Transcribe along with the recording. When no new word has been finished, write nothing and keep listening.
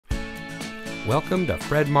Welcome to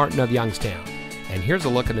Fred Martin of Youngstown, and here's a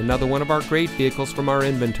look at another one of our great vehicles from our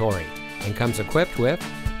inventory, and comes equipped with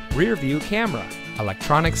rear view camera,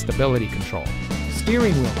 electronic stability control,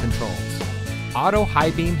 steering wheel controls, auto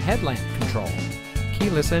high beam headlamp control,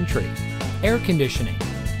 keyless entry, air conditioning,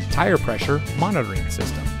 tire pressure monitoring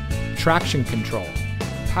system, traction control,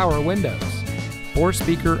 power windows,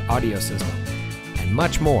 4-speaker audio system, and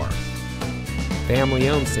much more. Family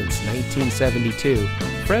owned since 1972,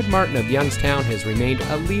 Fred Martin of Youngstown has remained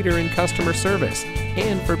a leader in customer service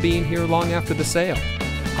and for being here long after the sale.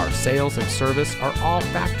 Our sales and service are all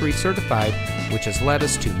factory certified, which has led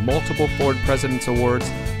us to multiple Ford President's Awards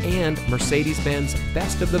and Mercedes-Benz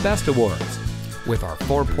Best of the Best Awards. With our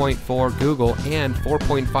 4.4 Google and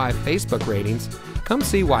 4.5 Facebook ratings, come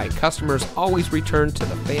see why customers always return to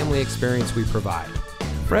the family experience we provide.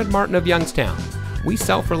 Fred Martin of Youngstown. We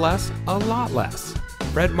sell for less, a lot less.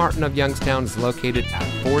 Fred Martin of Youngstown is located at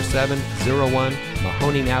 4701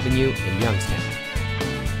 Mahoning Avenue in Youngstown.